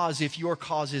your cause if your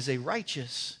cause is a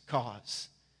righteous cause.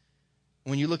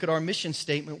 When you look at our mission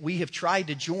statement, we have tried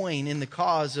to join in the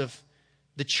cause of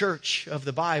the church of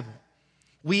the Bible.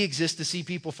 We exist to see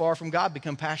people far from God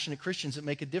become passionate Christians that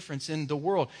make a difference in the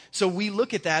world. So we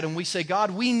look at that and we say,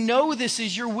 God, we know this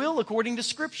is your will according to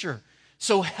Scripture.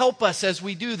 So help us as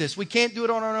we do this. We can't do it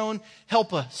on our own.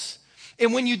 Help us.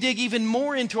 And when you dig even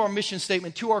more into our mission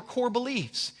statement, to our core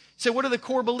beliefs, say, what are the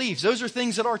core beliefs? Those are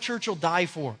things that our church will die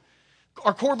for.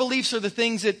 Our core beliefs are the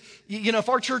things that, if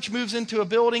our church moves into a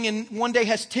building and one day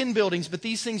has 10 buildings, but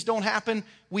these things don't happen,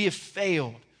 we have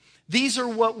failed. These are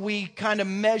what we kind of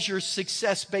measure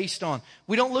success based on.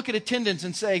 We don't look at attendance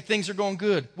and say things are going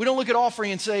good. We don't look at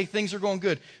offering and say things are going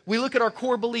good. We look at our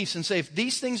core beliefs and say if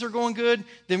these things are going good,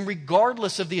 then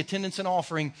regardless of the attendance and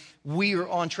offering, we are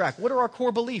on track. What are our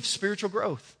core beliefs? Spiritual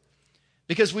growth.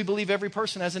 Because we believe every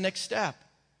person has a next step.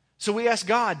 So we ask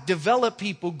God, develop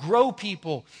people, grow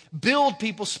people, build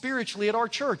people spiritually at our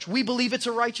church. We believe it's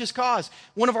a righteous cause.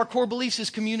 One of our core beliefs is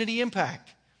community impact.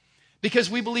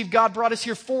 Because we believe God brought us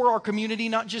here for our community,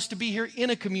 not just to be here in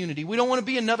a community. We don't want to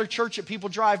be another church that people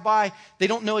drive by. They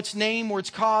don't know its name or its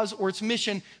cause or its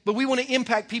mission. But we want to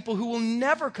impact people who will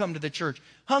never come to the church.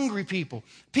 Hungry people,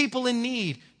 people in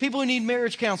need, people who need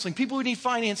marriage counseling, people who need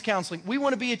finance counseling. We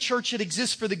want to be a church that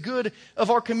exists for the good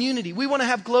of our community. We want to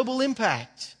have global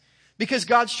impact. Because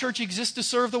God's church exists to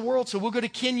serve the world. So we'll go to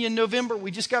Kenya in November. We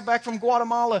just got back from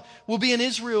Guatemala. We'll be in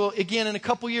Israel again in a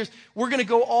couple years. We're going to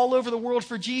go all over the world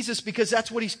for Jesus because that's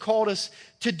what He's called us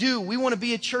to do. We want to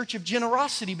be a church of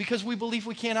generosity because we believe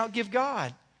we can't outgive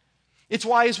God. It's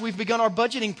why as we've begun our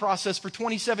budgeting process for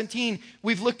 2017,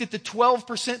 we've looked at the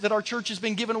 12% that our church has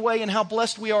been given away and how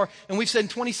blessed we are. And we've said in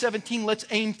 2017, let's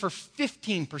aim for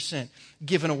 15%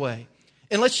 given away.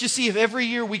 And let's just see if every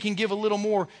year we can give a little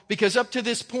more, because up to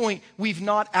this point, we've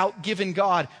not outgiven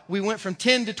God. We went from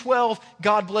 10 to 12,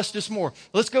 God blessed us more.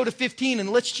 Let's go to 15 and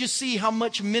let's just see how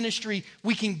much ministry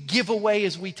we can give away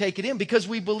as we take it in, because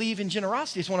we believe in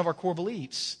generosity. It's one of our core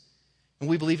beliefs. And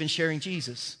we believe in sharing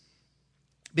Jesus.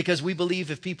 Because we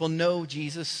believe if people know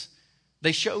Jesus,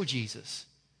 they show Jesus.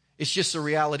 It's just the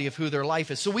reality of who their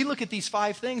life is. So we look at these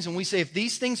 5 things and we say, if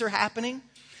these things are happening,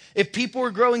 if people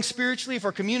are growing spiritually, if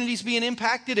our community's being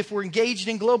impacted, if we're engaged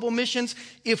in global missions,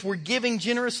 if we're giving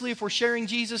generously, if we're sharing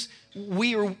Jesus,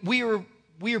 we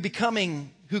are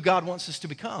becoming who God wants us to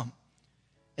become.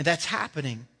 And that's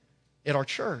happening at our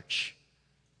church.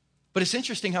 But it's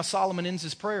interesting how Solomon ends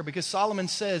his prayer, because Solomon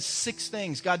says 6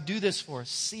 things. God, do this for us.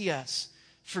 See us.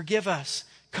 Forgive us.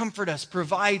 Comfort us.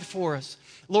 Provide for us.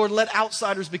 Lord, let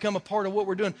outsiders become a part of what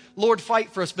we're doing. Lord,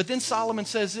 fight for us. But then Solomon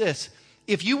says this.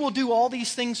 If you will do all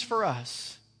these things for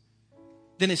us,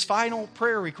 then his final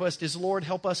prayer request is, Lord,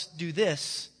 help us do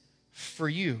this for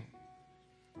you.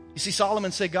 You see,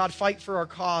 Solomon said, God, fight for our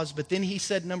cause. But then he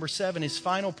said, number 7, his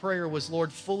final prayer was,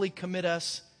 Lord, fully commit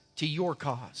us to your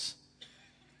cause.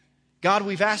 God,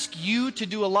 we've asked you to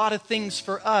do a lot of things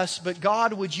for us, but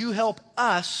God, would you help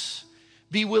us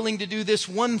be willing to do this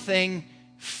one thing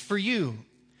for you?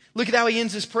 Look at how he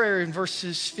ends his prayer in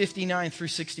verses 59 through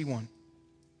 61.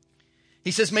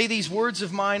 He says, may these words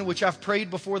of mine, which I've prayed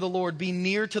before the Lord, be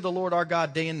near to the Lord our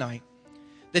God day and night,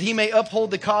 that he may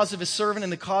uphold the cause of his servant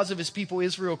and the cause of his people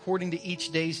Israel according to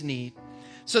each day's need,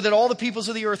 so that all the peoples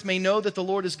of the earth may know that the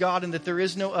Lord is God and that there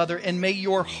is no other. And may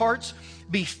your hearts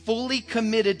be fully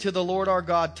committed to the Lord our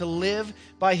God, to live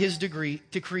by his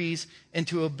decrees and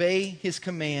to obey his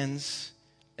commands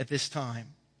at this time.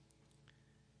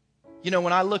 You know,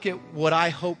 when I look at what I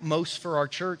hope most for our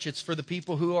church, it's for the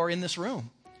people who are in this room,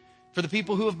 for the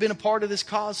people who have been a part of this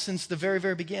cause since the very,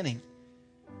 very beginning.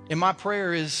 And my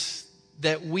prayer is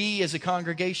that we as a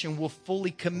congregation will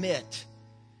fully commit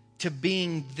to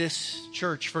being this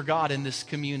church for God in this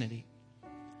community.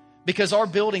 Because our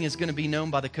building is going to be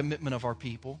known by the commitment of our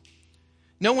people.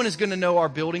 No one is going to know our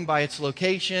building by its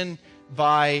location,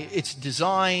 by its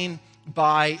design,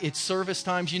 by its service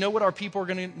times. You know what our people are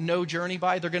going to know Journey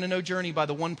by? They're going to know Journey by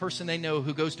the one person they know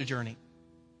who goes to Journey.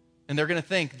 And they're going to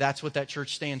think that's what that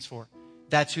church stands for.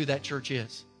 That's who that church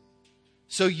is.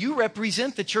 So you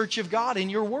represent the church of God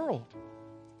in your world.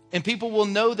 And people will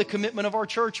know the commitment of our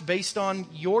church based on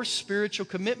your spiritual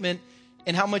commitment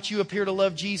and how much you appear to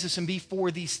love Jesus and be for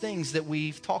these things that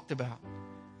we've talked about.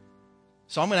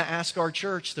 So I'm going to ask our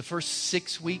church the first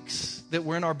 6 weeks that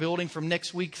we're in our building, from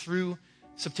next week through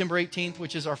September 18th,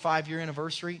 which is our 5-year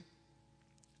anniversary.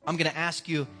 I'm going to ask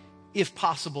you, if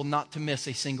possible, not to miss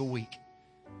a single week.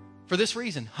 For this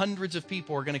reason, hundreds of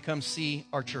people are going to come see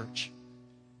our church.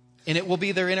 And it will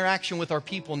be their interaction with our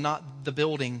people, not the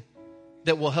building,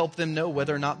 that will help them know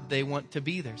whether or not they want to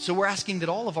be there. So we're asking that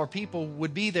all of our people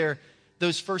would be there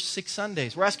those first 6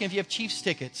 Sundays. We're asking if you have Chiefs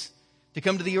tickets to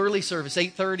come to the early service,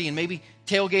 8:30, and maybe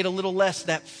tailgate a little less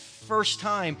that first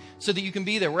time so that you can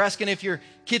be there. We're asking if your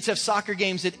kids have soccer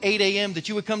games at 8 a.m. that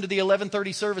you would come to the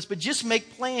 11:30 service, but just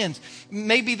make plans.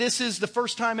 Maybe this is the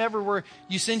first time ever where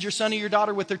you send your son or your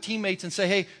daughter with their teammates and say,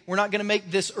 hey, we're not going to make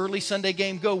this early Sunday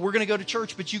game go. We're going to go to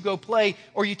church, but you go play.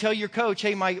 Or you tell your coach,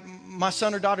 hey, my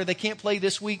son or daughter, they can't play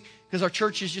this week because our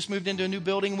church has just moved into a new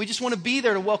building. We just want to be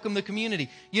there to welcome the community.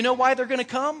 You know why they're going to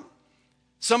come?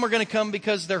 Some are going to come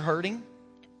because they're hurting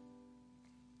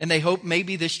and they hope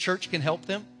maybe this church can help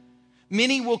them.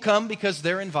 Many will come because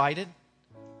they're invited.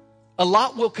 A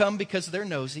lot will come because they're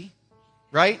nosy,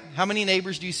 right? How many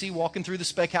neighbors do you see walking through the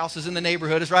spec houses in the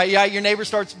neighborhood? It's right. Yeah, your neighbor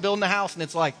starts building a house and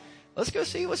it's like, let's go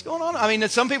see what's going on. I mean,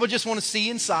 some people just want to see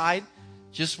inside.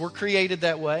 Just we're created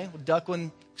that way. We'll duck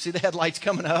when see the headlights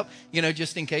coming up,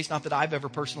 just in case. Not that I've ever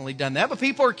personally done that, but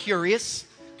people are curious.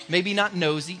 Maybe not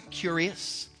nosy,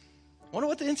 curious. I wonder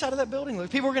what the inside of that building looks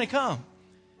like. People are going to come.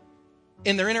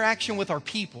 In their interaction with our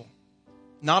people,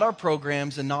 not our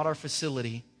programs and not our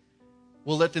facility,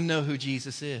 will let them know who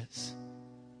Jesus is.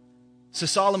 So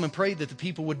Solomon prayed that the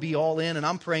people would be all in, and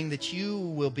I'm praying that you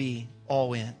will be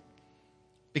all in.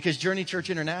 Because Journey Church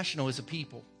International is a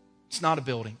people. It's not a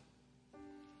building.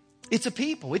 It's a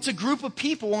people. It's a group of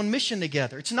people on mission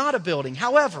together. It's not a building.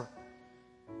 However,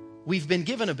 we've been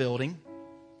given a building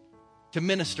to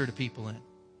minister to people in.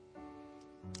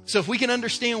 So if we can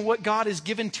understand what God has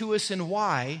given to us and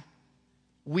why,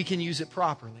 we can use it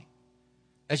properly.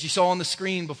 As you saw on the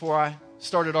screen before I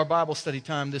started our Bible study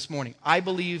time this morning, I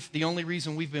believe the only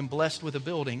reason we've been blessed with a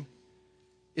building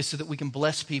is so that we can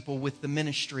bless people with the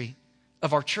ministry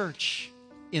of our church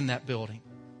in that building.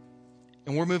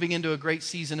 And we're moving into a great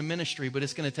season of ministry, but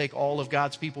it's going to take all of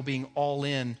God's people being all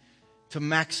in to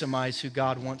maximize who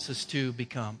God wants us to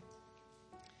become.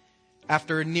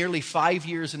 After nearly 5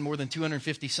 years and more than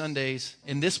 250 Sundays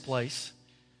in this place,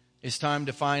 it's time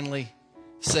to finally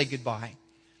say goodbye.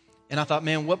 And I thought,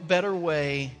 man, what better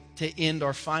way to end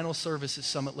our final service at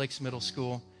Summit Lakes Middle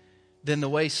School than the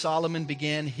way Solomon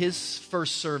began his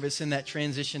first service in that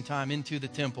transition time into the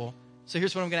temple. So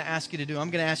here's what I'm going to ask you to do. I'm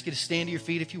going to ask you to stand to your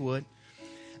feet if you would.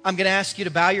 I'm going to ask you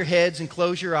to bow your heads and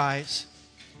close your eyes.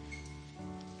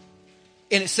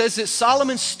 And it says that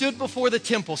Solomon stood before the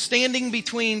temple, standing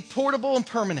between portable and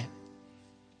permanent.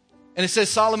 And it says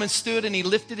Solomon stood and he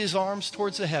lifted his arms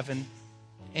towards the heaven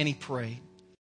and he prayed.